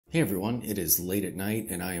Hey everyone, it is late at night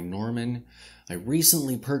and I am Norman. I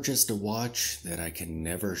recently purchased a watch that I can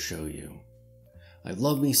never show you. I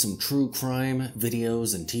love me some true crime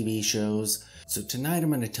videos and TV shows, so tonight I'm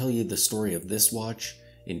going to tell you the story of this watch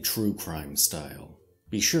in true crime style.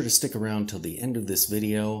 Be sure to stick around till the end of this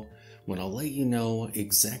video when I'll let you know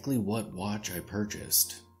exactly what watch I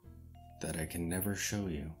purchased that I can never show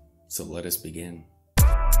you. So let us begin.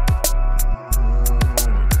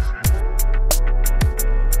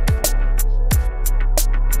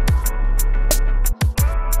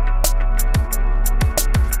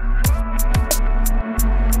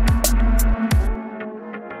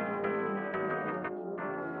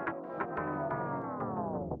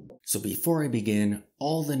 So before I begin,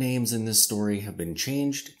 all the names in this story have been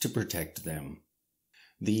changed to protect them.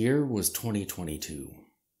 The year was 2022.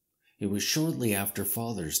 It was shortly after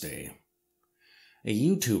Father's Day. A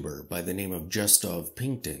YouTuber by the name of Justov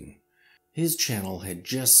Pinkton, his channel had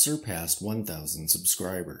just surpassed 1,000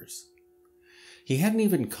 subscribers. He hadn't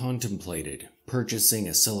even contemplated purchasing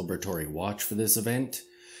a celebratory watch for this event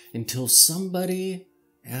until somebody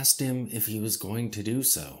asked him if he was going to do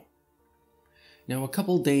so. Now, a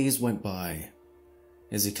couple days went by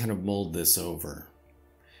as he kind of mulled this over,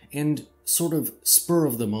 and sort of spur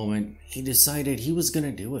of the moment, he decided he was going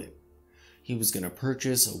to do it. He was going to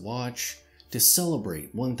purchase a watch to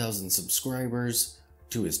celebrate 1,000 subscribers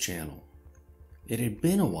to his channel. It had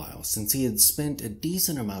been a while since he had spent a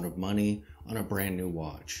decent amount of money on a brand new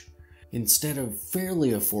watch, instead of fairly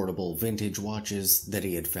affordable vintage watches that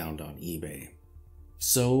he had found on eBay.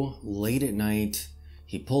 So, late at night,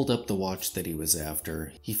 he pulled up the watch that he was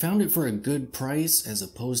after. He found it for a good price as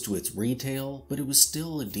opposed to its retail, but it was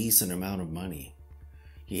still a decent amount of money.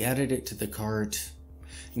 He added it to the cart.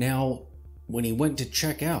 Now, when he went to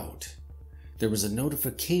check out, there was a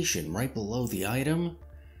notification right below the item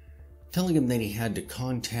telling him that he had to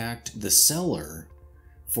contact the seller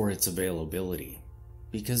for its availability,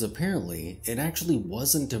 because apparently it actually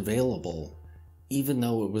wasn't available even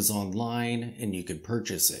though it was online and you could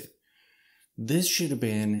purchase it. This should have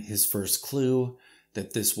been his first clue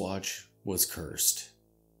that this watch was cursed.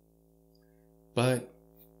 But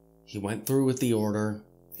he went through with the order,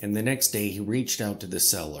 and the next day he reached out to the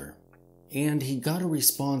seller, and he got a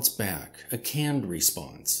response back, a canned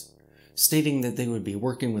response, stating that they would be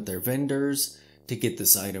working with their vendors to get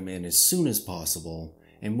this item in as soon as possible,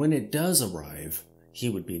 and when it does arrive, he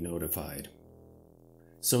would be notified.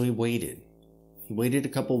 So he waited. He waited a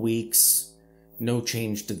couple weeks, no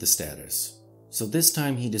change to the status. So this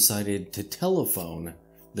time he decided to telephone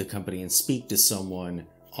the company and speak to someone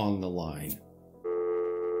on the line.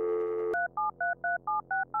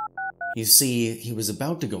 You see, he was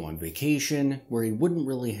about to go on vacation where he wouldn't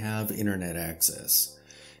really have internet access.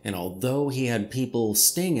 And although he had people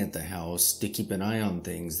staying at the house to keep an eye on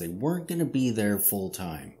things, they weren't going to be there full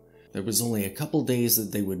time. There was only a couple days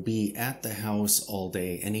that they would be at the house all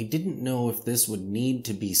day, and he didn't know if this would need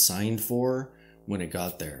to be signed for when it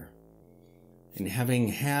got there. And having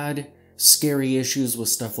had scary issues with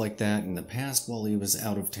stuff like that in the past while he was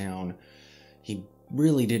out of town, he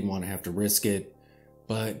really didn't want to have to risk it,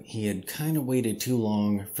 but he had kind of waited too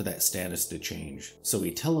long for that status to change. So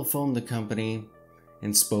he telephoned the company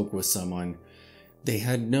and spoke with someone. They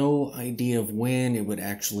had no idea of when it would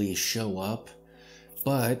actually show up,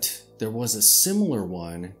 but there was a similar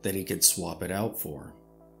one that he could swap it out for.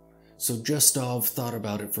 So Justov thought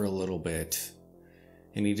about it for a little bit,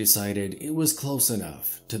 and he decided it was close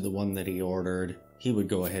enough to the one that he ordered. He would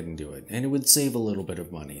go ahead and do it, and it would save a little bit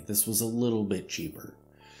of money. This was a little bit cheaper.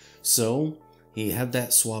 So he had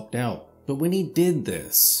that swapped out. But when he did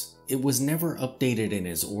this, it was never updated in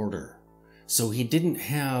his order. So he didn't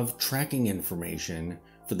have tracking information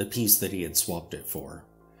for the piece that he had swapped it for.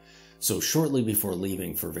 So shortly before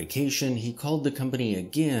leaving for vacation, he called the company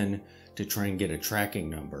again to try and get a tracking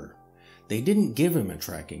number. They didn't give him a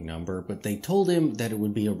tracking number, but they told him that it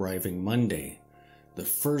would be arriving Monday, the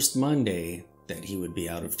first Monday that he would be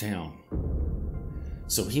out of town.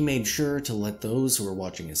 So he made sure to let those who were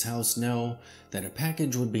watching his house know that a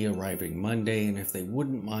package would be arriving Monday, and if they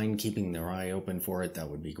wouldn't mind keeping their eye open for it, that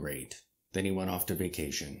would be great. Then he went off to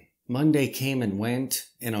vacation. Monday came and went,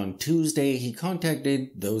 and on Tuesday he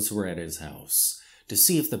contacted those who were at his house to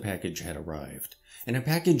see if the package had arrived. And a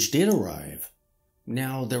package did arrive.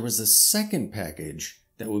 Now, there was a second package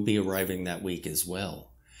that would be arriving that week as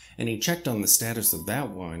well, and he checked on the status of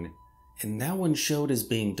that one, and that one showed as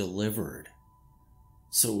being delivered.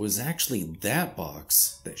 So it was actually that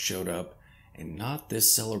box that showed up, and not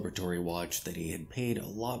this celebratory watch that he had paid a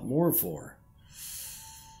lot more for.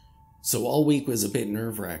 So all week was a bit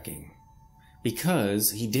nerve-wracking.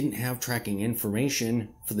 because he didn't have tracking information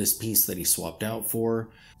for this piece that he swapped out for,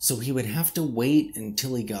 so he would have to wait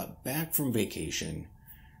until he got back from vacation,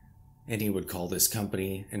 and he would call this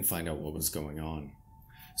company and find out what was going on.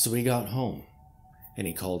 So he got home, and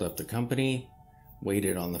he called up the company,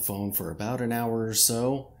 waited on the phone for about an hour or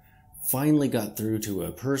so, finally got through to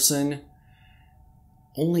a person,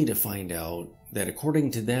 only to find out that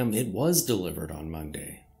according to them, it was delivered on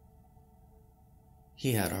Monday.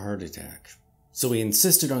 He had a heart attack. So he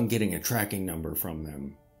insisted on getting a tracking number from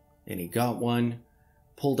them, and he got one,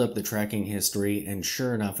 pulled up the tracking history, and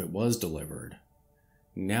sure enough it was delivered.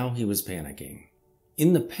 Now he was panicking.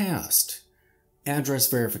 In the past, address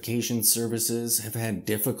verification services have had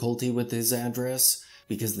difficulty with his address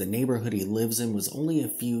because the neighborhood he lives in was only a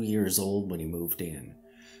few years old when he moved in.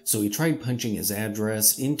 So he tried punching his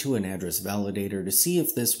address into an address validator to see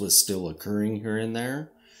if this was still occurring here and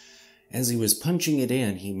there. As he was punching it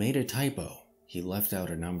in, he made a typo. He left out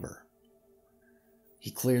a number. He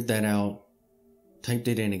cleared that out, typed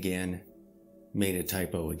it in again, made a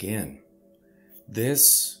typo again.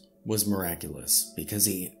 This was miraculous because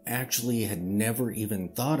he actually had never even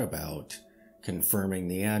thought about confirming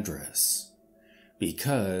the address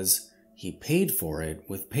because he paid for it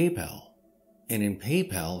with PayPal. And in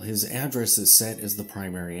PayPal, his address is set as the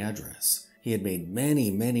primary address. He had made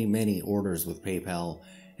many orders with PayPal,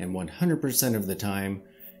 and 100% of the time,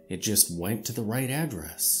 it just went to the right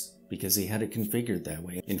address because he had it configured that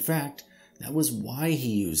way. In fact, that was why he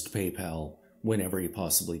used PayPal whenever he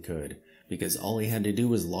possibly could, because all he had to do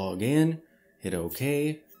was log in, hit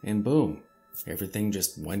OK, and boom. Everything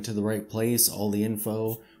just went to the right place. All the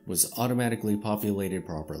info was automatically populated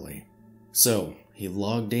properly. So he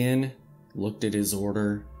logged in, looked at his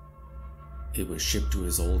order. It was shipped to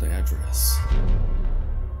his old address.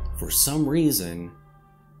 For some reason,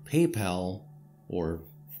 PayPal, or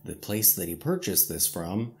the place that he purchased this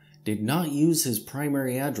from, did not use his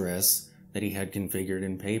primary address that he had configured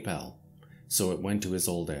in PayPal, so it went to his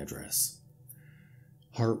old address.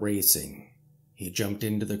 Heart racing, he jumped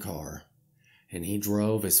into the car, and he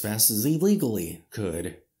drove as fast as he legally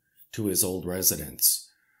could to his old residence,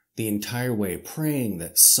 the entire way praying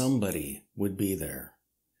that somebody would be there.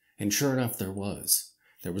 And sure enough, there was.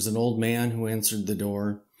 There was an old man who answered the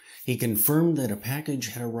door. He confirmed that a package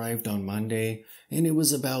had arrived on Monday, and it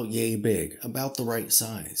was about yay big, about the right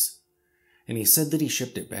size. And he said that he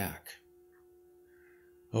shipped it back.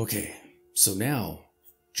 Okay, so now,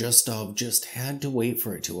 Justov just had to wait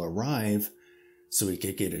for it to arrive so he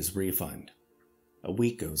could get his refund. A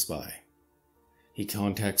week goes by. He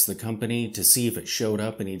contacts the company to see if it showed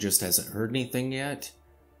up, and he just hasn't heard anything yet.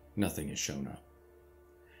 Nothing has shown up.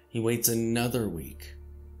 He waits another week,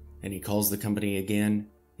 and he calls the company again.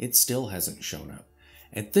 It still hasn't shown up.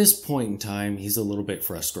 At this point in time, he's a little bit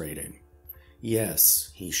frustrated.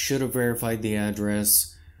 Yes, he should have verified the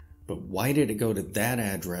address, but why did it go to that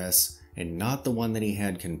address and not the one that he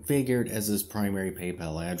had configured as his primary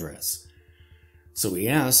PayPal address? So he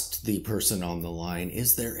asked the person on the line,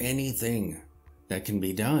 is there anything that can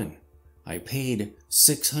be done? I paid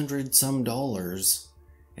 $600 some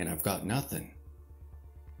and I've got nothing.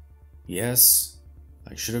 Yes,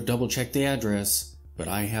 I should have double checked the address, but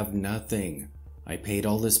I have nothing. I paid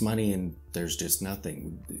all this money and there's just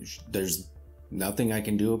nothing. There's nothing I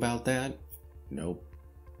can do about that? Nope.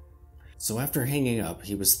 So after hanging up,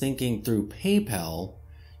 he was thinking through PayPal,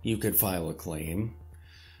 you could file a claim,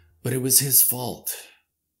 but it was his fault.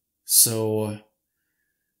 So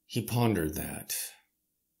he pondered that.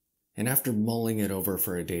 And after mulling it over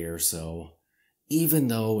for a day or so, even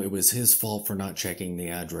though it was his fault for not checking the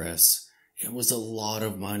address, it was a lot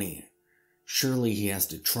of money. Surely he has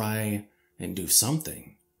to try and do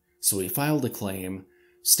something. So he filed a claim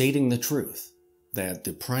stating the truth, that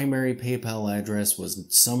the primary PayPal address was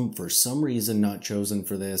for some reason not chosen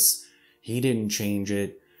for this. He didn't change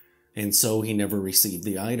it, and so he never received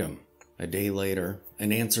the item. A day later,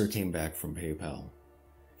 an answer came back from PayPal.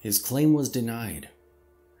 His claim was denied.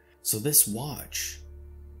 So this watch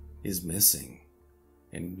is missing,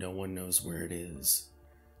 and no one knows where it is.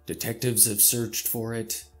 Detectives have searched for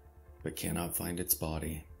it, but cannot find its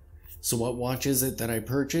body. So what watch is it that I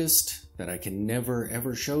purchased that I can never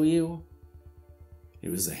ever show you? It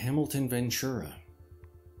was a Hamilton Ventura.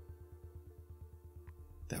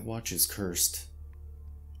 That watch is cursed.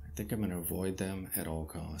 I think I'm going to avoid them at all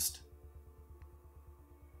cost.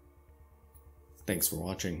 Thanks for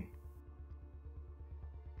watching.